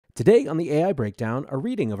Today on the AI Breakdown, a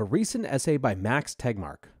reading of a recent essay by Max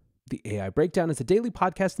Tegmark. The AI Breakdown is a daily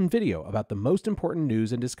podcast and video about the most important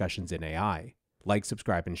news and discussions in AI. Like,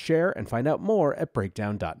 subscribe, and share, and find out more at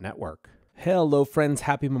breakdown.network. Hello friends,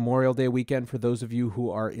 happy Memorial Day weekend for those of you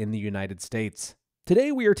who are in the United States.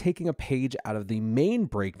 Today we are taking a page out of the main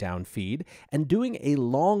Breakdown feed and doing a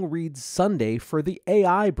long read Sunday for the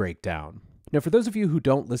AI Breakdown. Now, for those of you who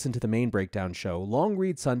don't listen to the main Breakdown show, Long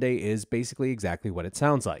Read Sunday is basically exactly what it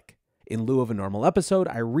sounds like. In lieu of a normal episode,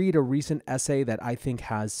 I read a recent essay that I think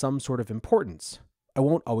has some sort of importance. I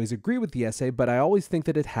won't always agree with the essay, but I always think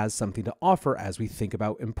that it has something to offer as we think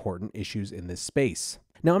about important issues in this space.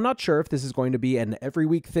 Now, I'm not sure if this is going to be an every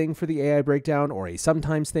week thing for the AI Breakdown, or a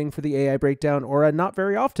sometimes thing for the AI Breakdown, or a not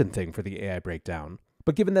very often thing for the AI Breakdown.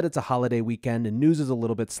 But given that it's a holiday weekend and news is a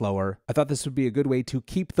little bit slower, I thought this would be a good way to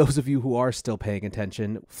keep those of you who are still paying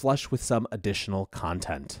attention flush with some additional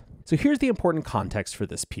content. So here's the important context for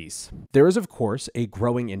this piece. There is, of course, a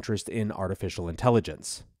growing interest in artificial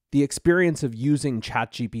intelligence. The experience of using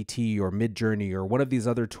ChatGPT or Midjourney or one of these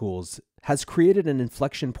other tools has created an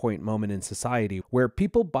inflection point moment in society where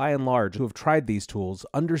people by and large who have tried these tools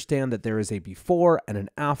understand that there is a before and an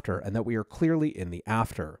after, and that we are clearly in the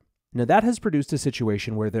after. Now that has produced a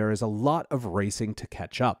situation where there is a lot of racing to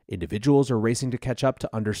catch up. Individuals are racing to catch up to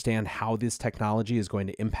understand how this technology is going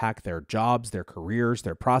to impact their jobs, their careers,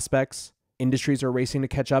 their prospects. Industries are racing to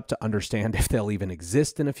catch up to understand if they'll even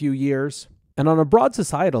exist in a few years. And on a broad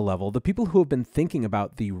societal level, the people who have been thinking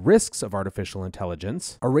about the risks of artificial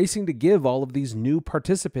intelligence are racing to give all of these new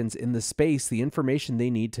participants in the space the information they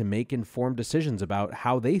need to make informed decisions about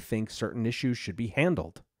how they think certain issues should be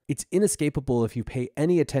handled. It's inescapable if you pay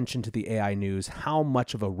any attention to the AI news how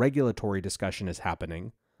much of a regulatory discussion is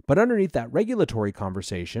happening. But underneath that regulatory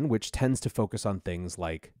conversation, which tends to focus on things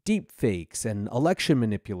like deepfakes and election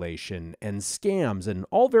manipulation and scams and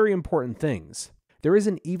all very important things, there is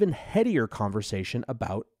an even headier conversation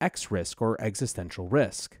about X-risk or existential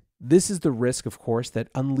risk. This is the risk, of course, that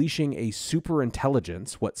unleashing a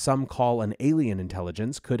superintelligence, what some call an alien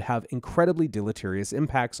intelligence, could have incredibly deleterious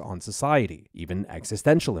impacts on society, even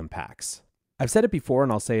existential impacts. I've said it before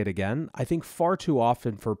and I'll say it again, I think far too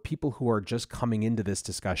often for people who are just coming into this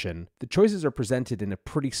discussion, the choices are presented in a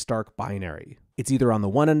pretty stark binary. It's either on the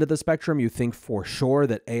one end of the spectrum you think for sure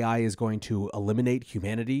that AI is going to eliminate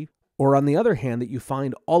humanity, or on the other hand that you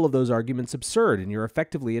find all of those arguments absurd and you're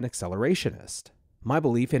effectively an accelerationist. My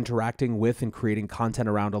belief interacting with and creating content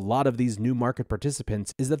around a lot of these new market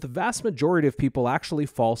participants is that the vast majority of people actually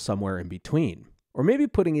fall somewhere in between. Or maybe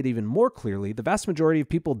putting it even more clearly, the vast majority of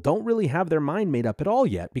people don't really have their mind made up at all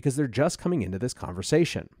yet because they're just coming into this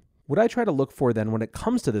conversation. What I try to look for then when it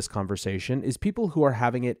comes to this conversation is people who are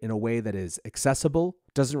having it in a way that is accessible,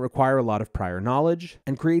 doesn't require a lot of prior knowledge,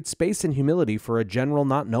 and creates space and humility for a general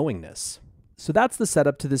not knowingness. So that's the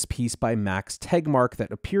setup to this piece by Max Tegmark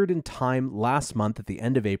that appeared in Time last month at the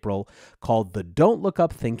end of April called The Don't Look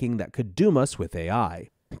Up Thinking That Could Doom Us with AI.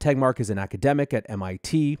 Tegmark is an academic at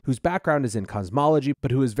MIT whose background is in cosmology,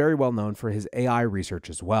 but who is very well known for his AI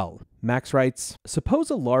research as well. Max writes,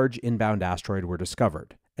 "Suppose a large inbound asteroid were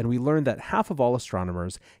discovered, and we learned that half of all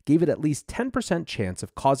astronomers gave it at least 10% chance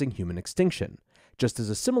of causing human extinction, just as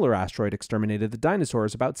a similar asteroid exterminated the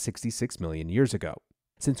dinosaurs about 66 million years ago.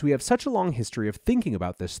 Since we have such a long history of thinking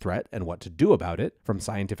about this threat and what to do about it, from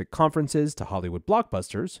scientific conferences to Hollywood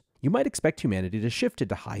blockbusters, you might expect humanity to shift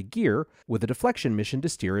into high gear with a deflection mission to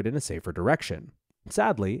steer it in a safer direction.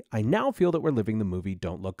 Sadly, I now feel that we're living the movie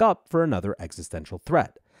Don't Look Up for another existential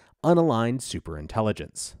threat, unaligned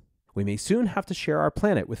superintelligence. We may soon have to share our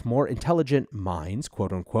planet with more intelligent minds,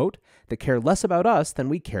 quote unquote, that care less about us than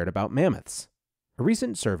we cared about mammoths. A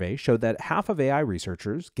recent survey showed that half of AI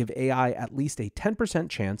researchers give AI at least a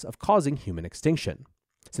 10% chance of causing human extinction.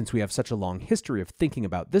 Since we have such a long history of thinking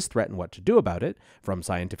about this threat and what to do about it, from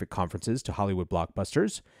scientific conferences to Hollywood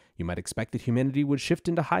blockbusters, you might expect that humanity would shift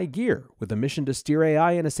into high gear with a mission to steer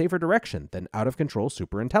AI in a safer direction than out-of-control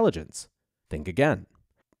superintelligence. Think again.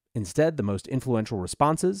 Instead, the most influential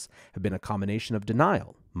responses have been a combination of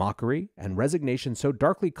denial, mockery, and resignation so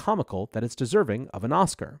darkly comical that it's deserving of an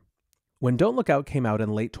Oscar. When Don't Look Out came out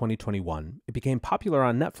in late 2021, it became popular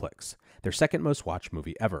on Netflix, their second most watched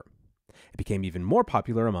movie ever. It became even more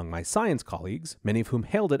popular among my science colleagues, many of whom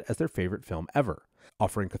hailed it as their favorite film ever,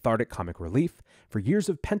 offering cathartic comic relief for years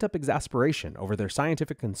of pent-up exasperation over their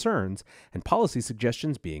scientific concerns and policy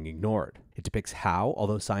suggestions being ignored. It depicts how,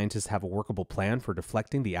 although scientists have a workable plan for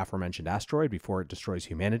deflecting the aforementioned asteroid before it destroys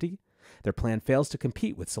humanity, their plan fails to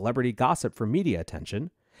compete with celebrity gossip for media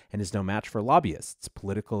attention, and is no match for lobbyists,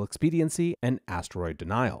 political expediency, and asteroid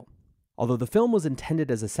denial. Although the film was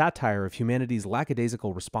intended as a satire of humanity's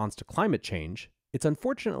lackadaisical response to climate change, it's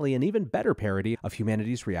unfortunately an even better parody of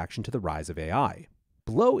humanity's reaction to the rise of AI.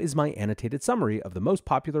 Below is my annotated summary of the most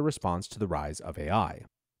popular response to the rise of AI.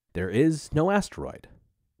 There is no asteroid.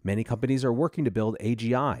 Many companies are working to build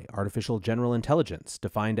AGI, artificial general intelligence,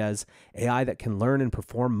 defined as AI that can learn and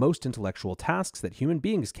perform most intellectual tasks that human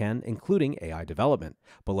beings can, including AI development.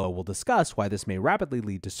 Below we'll discuss why this may rapidly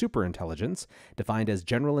lead to superintelligence, defined as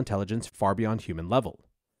general intelligence far beyond human level.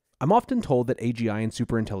 I'm often told that AGI and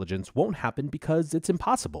superintelligence won't happen because it's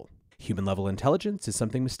impossible. Human-level intelligence is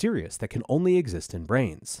something mysterious that can only exist in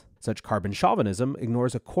brains. Such carbon chauvinism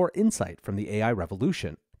ignores a core insight from the AI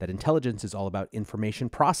revolution, that intelligence is all about information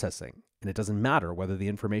processing, and it doesn't matter whether the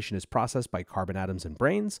information is processed by carbon atoms in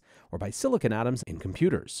brains or by silicon atoms in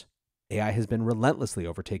computers. AI has been relentlessly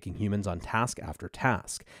overtaking humans on task after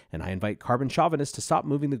task, and I invite carbon chauvinists to stop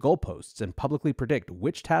moving the goalposts and publicly predict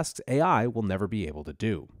which tasks AI will never be able to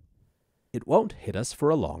do. It won't hit us for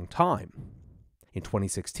a long time. In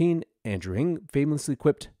 2016, Andrew Ng famously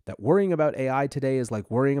quipped that worrying about AI today is like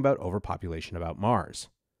worrying about overpopulation about Mars.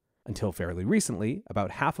 Until fairly recently,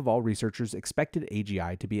 about half of all researchers expected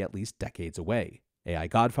AGI to be at least decades away. AI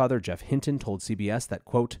godfather Jeff Hinton told CBS that,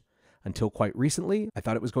 quote, "Until quite recently, I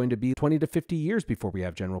thought it was going to be 20 to 50 years before we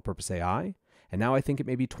have general-purpose AI, and now I think it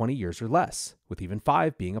may be 20 years or less, with even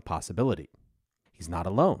 5 being a possibility." He's not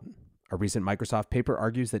alone. A recent Microsoft paper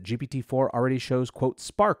argues that GPT-4 already shows, quote,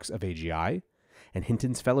 "sparks of AGI," and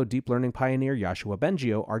Hinton's fellow deep learning pioneer Yoshua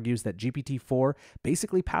Bengio argues that GPT-4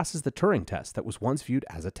 basically passes the Turing test that was once viewed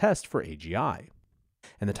as a test for AGI.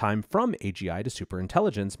 And the time from AGI to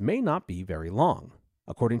superintelligence may not be very long.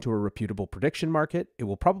 According to a reputable prediction market, it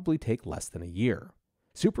will probably take less than a year.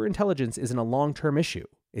 Superintelligence isn't a long-term issue.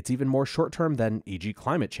 It's even more short-term than, e.g.,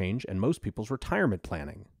 climate change and most people's retirement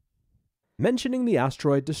planning. Mentioning the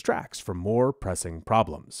asteroid distracts from more pressing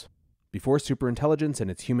problems. Before superintelligence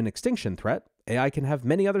and its human extinction threat, AI can have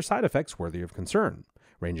many other side effects worthy of concern,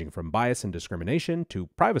 ranging from bias and discrimination to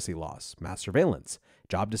privacy loss, mass surveillance,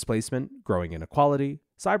 job displacement, growing inequality,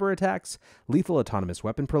 cyber attacks, lethal autonomous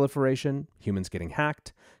weapon proliferation, humans getting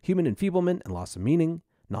hacked, human enfeeblement and loss of meaning,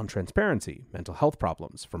 non-transparency, mental health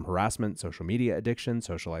problems, from harassment, social media addiction,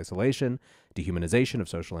 social isolation, dehumanization of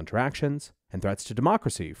social interactions, and threats to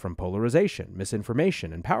democracy from polarization,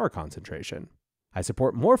 misinformation, and power concentration. I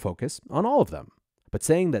support more focus on all of them, but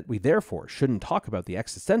saying that we therefore shouldn't talk about the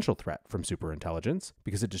existential threat from superintelligence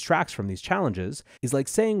because it distracts from these challenges is like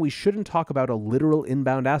saying we shouldn't talk about a literal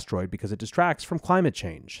inbound asteroid because it distracts from climate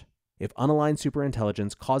change. If unaligned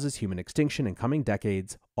superintelligence causes human extinction in coming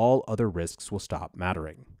decades, all other risks will stop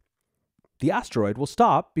mattering. The asteroid will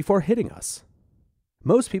stop before hitting us.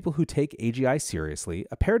 Most people who take AGI seriously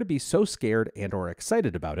appear to be so scared and/or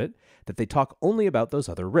excited about it that they talk only about those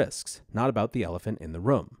other risks, not about the elephant in the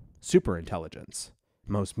room, superintelligence.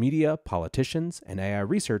 Most media, politicians, and AI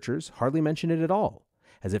researchers hardly mention it at all,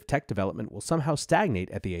 as if tech development will somehow stagnate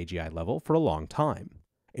at the AGI level for a long time.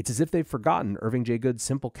 It's as if they've forgotten Irving J. Good's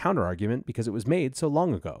simple counterargument because it was made so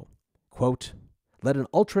long ago. Quote, "Let an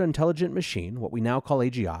ultra-intelligent machine, what we now call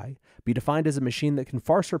AGI, be defined as a machine that can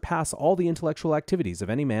far surpass all the intellectual activities of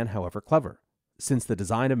any man, however clever. Since the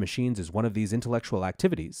design of machines is one of these intellectual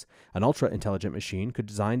activities, an ultra-intelligent machine could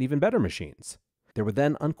design even better machines. There would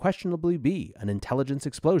then unquestionably be an intelligence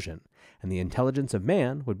explosion, and the intelligence of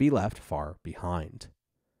man would be left far behind."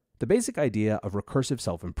 The basic idea of recursive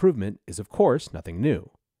self-improvement is, of course, nothing new.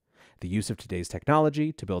 The use of today's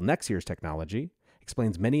technology to build next year's technology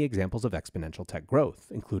explains many examples of exponential tech growth,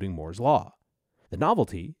 including Moore's Law. The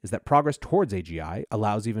novelty is that progress towards AGI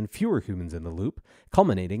allows even fewer humans in the loop,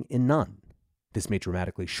 culminating in none. This may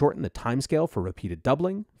dramatically shorten the timescale for repeated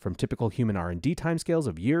doubling, from typical human R&D timescales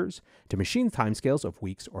of years to machine timescales of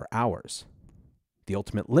weeks or hours. The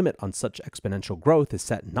ultimate limit on such exponential growth is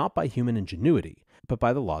set not by human ingenuity, but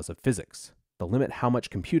by the laws of physics. The limit how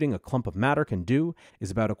much computing a clump of matter can do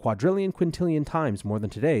is about a quadrillion quintillion times more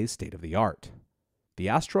than today's state-of-the-art. The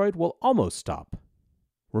asteroid will almost stop.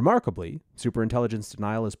 Remarkably, superintelligence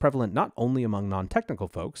denial is prevalent not only among non-technical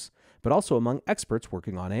folks, but also among experts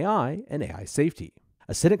working on AI and AI safety.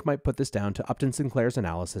 A cynic might put this down to Upton Sinclair's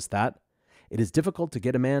analysis that it is difficult to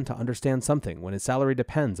get a man to understand something when his salary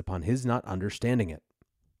depends upon his not understanding it.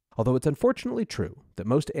 Although it's unfortunately true that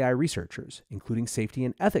most AI researchers, including safety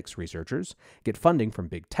and ethics researchers, get funding from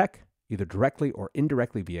big tech, either directly or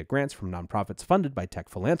indirectly via grants from nonprofits funded by tech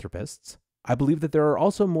philanthropists, I believe that there are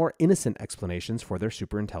also more innocent explanations for their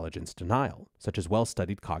superintelligence denial, such as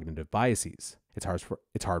well-studied cognitive biases.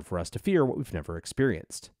 It's hard for us to fear what we've never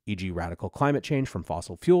experienced, e.g. radical climate change from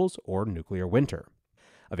fossil fuels or nuclear winter.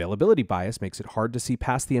 Availability bias makes it hard to see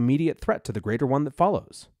past the immediate threat to the greater one that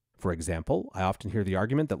follows. For example, I often hear the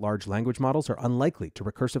argument that large language models are unlikely to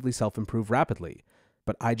recursively self-improve rapidly,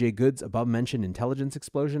 but I.J. Good's above-mentioned intelligence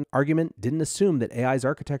explosion argument didn't assume that AI's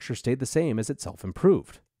architecture stayed the same as it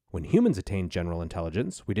self-improved. When humans attained general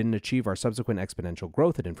intelligence, we didn't achieve our subsequent exponential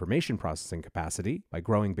growth in information processing capacity by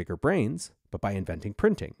growing bigger brains, but by inventing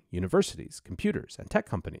printing, universities, computers, and tech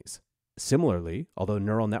companies. Similarly, although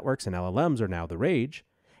neural networks and LLMs are now the rage,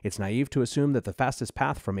 it's naive to assume that the fastest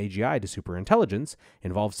path from AGI to superintelligence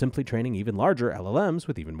involves simply training even larger LLMs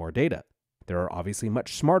with even more data. There are obviously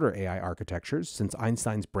much smarter AI architectures, since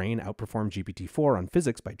Einstein's brain outperformed GPT-4 on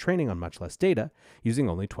physics by training on much less data, using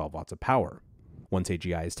only 12 watts of power. Once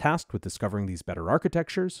AGI is tasked with discovering these better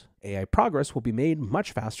architectures, AI progress will be made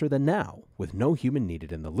much faster than now, with no human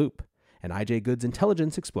needed in the loop, and I.J. Good's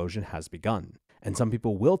intelligence explosion has begun. And some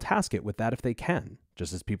people will task it with that if they can,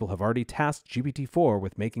 just as people have already tasked GPT-4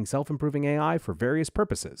 with making self-improving AI for various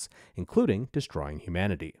purposes, including destroying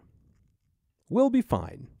humanity. We'll be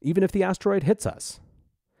fine, even if the asteroid hits us.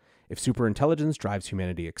 If superintelligence drives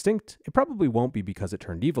humanity extinct, it probably won't be because it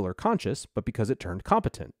turned evil or conscious, but because it turned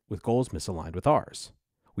competent, with goals misaligned with ours.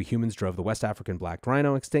 We humans drove the West African black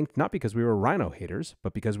rhino extinct not because we were rhino haters,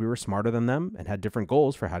 but because we were smarter than them and had different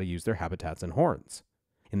goals for how to use their habitats and horns.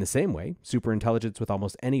 In the same way, superintelligence with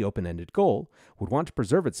almost any open-ended goal would want to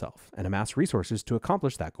preserve itself and amass resources to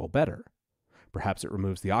accomplish that goal better. Perhaps it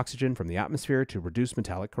removes the oxygen from the atmosphere to reduce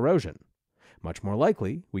metallic corrosion. Much more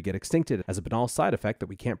likely, we get extincted as a banal side effect that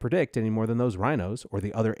we can't predict any more than those rhinos or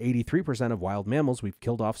the other 83% of wild mammals we've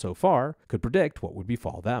killed off so far could predict what would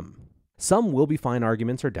befall them. Some will be fine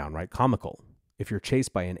arguments are downright comical. If you're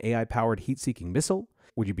chased by an AI-powered heat-seeking missile,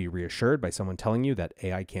 would you be reassured by someone telling you that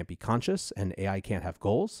AI can't be conscious and AI can't have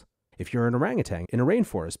goals? If you're an orangutan in a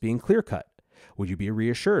rainforest being clear-cut, would you be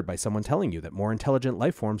reassured by someone telling you that more intelligent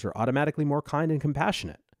life forms are automatically more kind and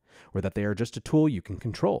compassionate, or that they are just a tool you can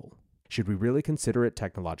control? Should we really consider it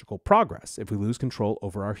technological progress if we lose control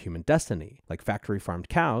over our human destiny, like factory-farmed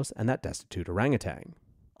cows and that destitute orangutan?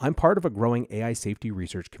 I'm part of a growing AI safety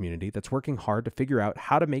research community that's working hard to figure out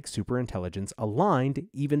how to make superintelligence aligned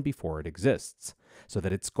even before it exists, so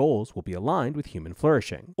that its goals will be aligned with human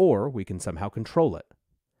flourishing, or we can somehow control it.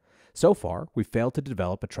 So far, we've failed to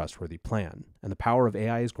develop a trustworthy plan, and the power of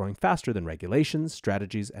AI is growing faster than regulations,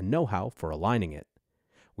 strategies, and know-how for aligning it.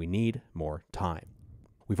 We need more time.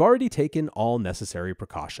 We've already taken all necessary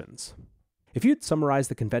precautions. If you'd summarize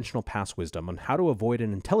the conventional past wisdom on how to avoid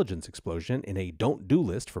an intelligence explosion in a don't-do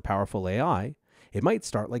list for powerful AI, it might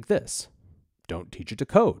start like this. Don't teach it to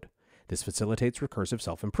code. This facilitates recursive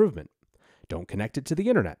self-improvement. Don't connect it to the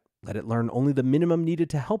internet. Let it learn only the minimum needed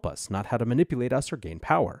to help us, not how to manipulate us or gain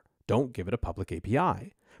power. Don't give it a public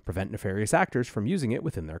API. Prevent nefarious actors from using it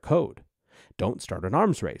within their code. Don't start an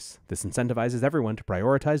arms race. This incentivizes everyone to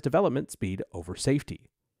prioritize development speed over safety.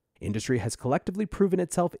 Industry has collectively proven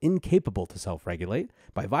itself incapable to self-regulate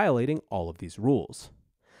by violating all of these rules.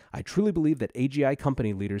 I truly believe that AGI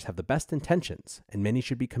company leaders have the best intentions, and many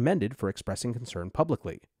should be commended for expressing concern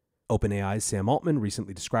publicly. OpenAI's Sam Altman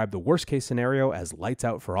recently described the worst-case scenario as lights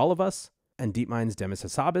out for all of us, and DeepMind's Demis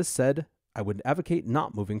Hassabis said, "I would advocate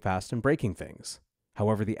not moving fast and breaking things."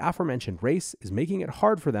 However, the aforementioned race is making it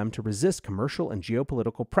hard for them to resist commercial and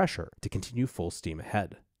geopolitical pressure to continue full steam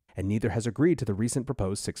ahead. And neither has agreed to the recent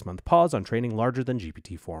proposed 6-month pause on training larger than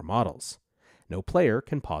GPT-4 models. No player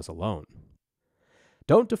can pause alone.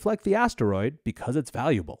 Don't deflect the asteroid because it's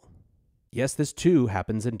valuable. Yes, this too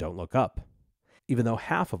happens in Don't Look Up. Even though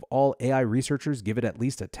half of all AI researchers give it at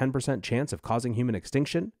least a 10% chance of causing human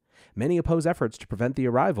extinction, many oppose efforts to prevent the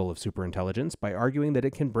arrival of superintelligence by arguing that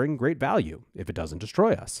it can bring great value if it doesn't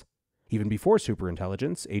destroy us. Even before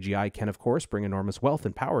superintelligence, AGI can of course bring enormous wealth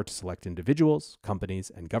and power to select individuals,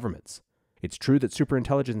 companies, and governments. It's true that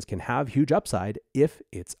superintelligence can have huge upside if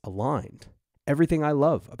it's aligned. Everything I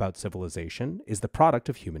love about civilization is the product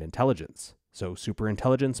of human intelligence. So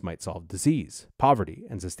superintelligence might solve disease, poverty,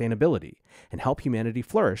 and sustainability, and help humanity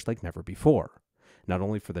flourish like never before. Not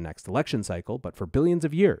only for the next election cycle, but for billions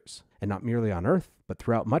of years, and not merely on Earth, but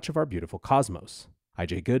throughout much of our beautiful cosmos.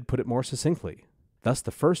 I.J. Good put it more succinctly. Thus,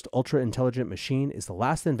 the first ultra-intelligent machine is the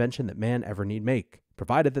last invention that man ever need make,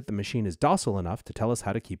 provided that the machine is docile enough to tell us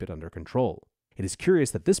how to keep it under control. It is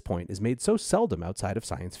curious that this point is made so seldom outside of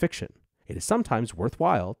science fiction. It is sometimes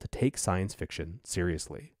worthwhile to take science fiction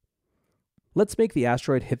seriously. Let's make the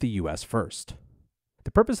asteroid hit the US first.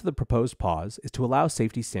 The purpose of the proposed pause is to allow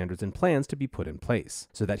safety standards and plans to be put in place,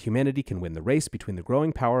 so that humanity can win the race between the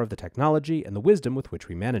growing power of the technology and the wisdom with which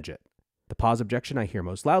we manage it. The pause objection I hear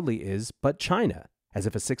most loudly is, but China, as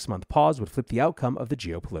if a 6-month pause would flip the outcome of the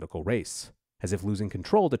geopolitical race. as if losing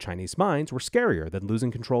control to Chinese minds were scarier than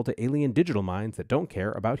losing control to alien digital minds that don't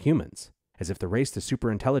care about humans, as if the race to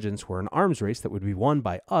superintelligence were an arms race that would be won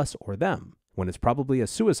by us or them, when it's probably a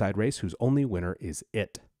suicide race whose only winner is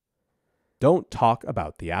it. Don't talk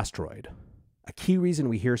about the asteroid. A key reason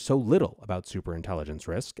we hear so little about superintelligence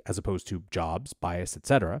risk, as opposed to jobs, bias,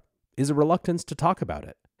 etc., is a reluctance to talk about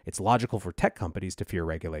it. It's logical for tech companies to fear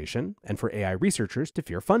regulation, and for AI researchers to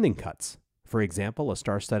fear funding cuts. For example, a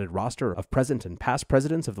star-studded roster of present and past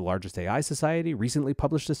presidents of the largest AI society recently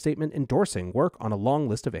published a statement endorsing work on a long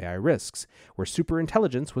list of AI risks, where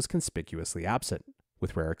superintelligence was conspicuously absent.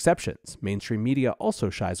 With rare exceptions, mainstream media also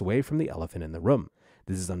shies away from the elephant in the room.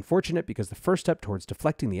 This is unfortunate because the first step towards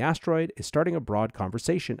deflecting the asteroid is starting a broad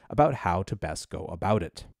conversation about how to best go about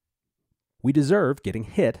it. We deserve getting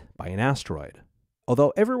hit by an asteroid.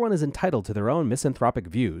 Although everyone is entitled to their own misanthropic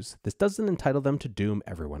views, this doesn't entitle them to doom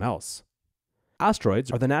everyone else. Asteroids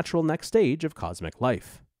are the natural next stage of cosmic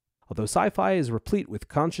life. Although sci-fi is replete with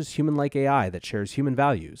conscious human-like AI that shares human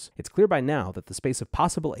values, it's clear by now that the space of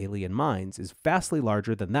possible alien minds is vastly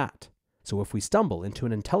larger than that. So if we stumble into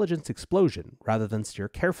an intelligence explosion rather than steer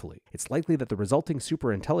carefully, it's likely that the resulting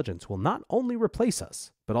superintelligence will not only replace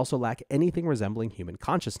us, but also lack anything resembling human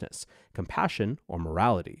consciousness, compassion, or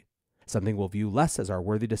morality. Something we'll view less as our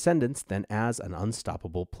worthy descendants than as an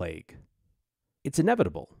unstoppable plague. It's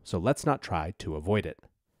inevitable, so let's not try to avoid it.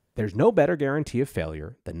 There's no better guarantee of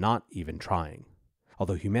failure than not even trying.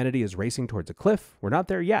 Although humanity is racing towards a cliff, we're not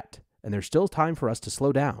there yet, and there's still time for us to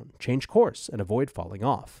slow down, change course, and avoid falling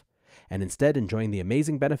off, and instead enjoying the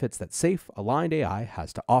amazing benefits that safe, aligned AI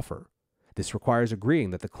has to offer. This requires agreeing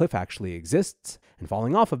that the cliff actually exists, and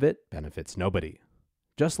falling off of it benefits nobody.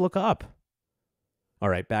 Just look up. All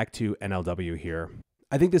right, back to NLW here.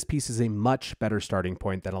 I think this piece is a much better starting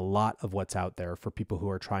point than a lot of what's out there for people who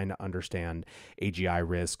are trying to understand AGI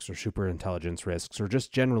risks or superintelligence risks, or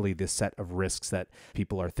just generally this set of risks that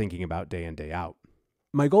people are thinking about day in, day out.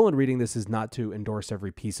 My goal in reading this is not to endorse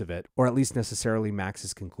every piece of it, or at least necessarily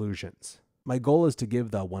Max's conclusions. My goal is to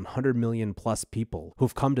give the 100 million plus people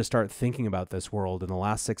who've come to start thinking about this world in the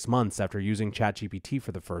last 6 months after using ChatGPT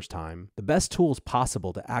for the first time, the best tools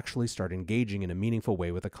possible to actually start engaging in a meaningful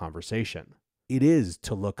way with a conversation. It is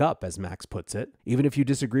to look up, as Max puts it, even if you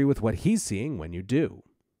disagree with what he's seeing when you do.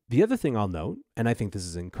 The other thing I'll note, and I think this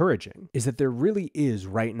is encouraging, is that there really is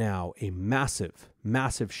right now a massive,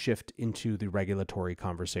 massive shift into the regulatory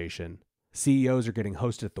conversation. CEOs are getting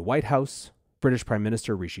hosted at the White House, British Prime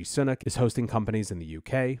Minister Rishi Sunak is hosting companies in the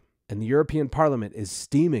UK, and the European Parliament is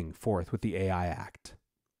steaming forth with the AI Act.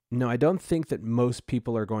 Now, I don't think that most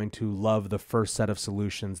people are going to love the first set of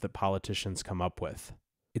solutions that politicians come up with.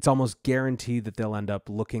 It's almost guaranteed that they'll end up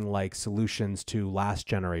looking like solutions to last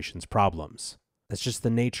generation's problems. That's just the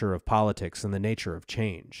nature of politics and the nature of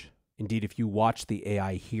change. Indeed, if you watch the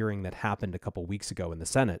AI hearing that happened a couple weeks ago in the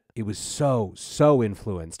Senate, it was so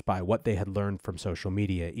influenced by what they had learned from social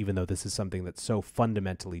media, even though this is something that's so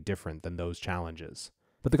fundamentally different than those challenges.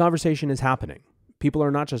 But the conversation is happening. People are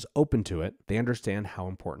not just open to it, they understand how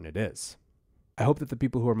important it is. I hope that the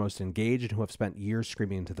people who are most engaged and who have spent years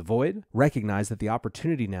screaming into the void recognize that the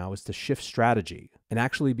opportunity now is to shift strategy and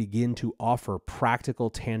actually begin to offer practical,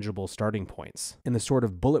 tangible starting points in the sort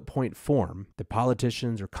of bullet point form that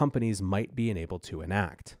politicians or companies might be enabled to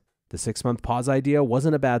enact. The 6-month pause idea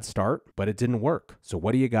wasn't a bad start, but it didn't work. So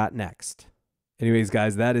what do you got next? Anyways,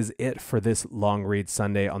 guys, that is it for this long read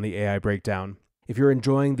Sunday on the AI Breakdown. If you're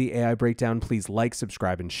enjoying the AI Breakdown, please like,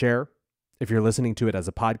 subscribe, and share. If you're listening to it as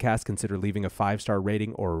a podcast, consider leaving a 5-star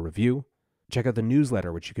rating or a review. Check out the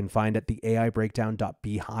newsletter, which you can find at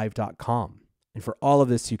theaibreakdown.beehive.com. And for all of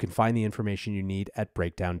this, you can find the information you need at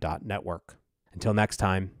breakdown.network. Until next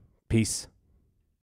time, peace.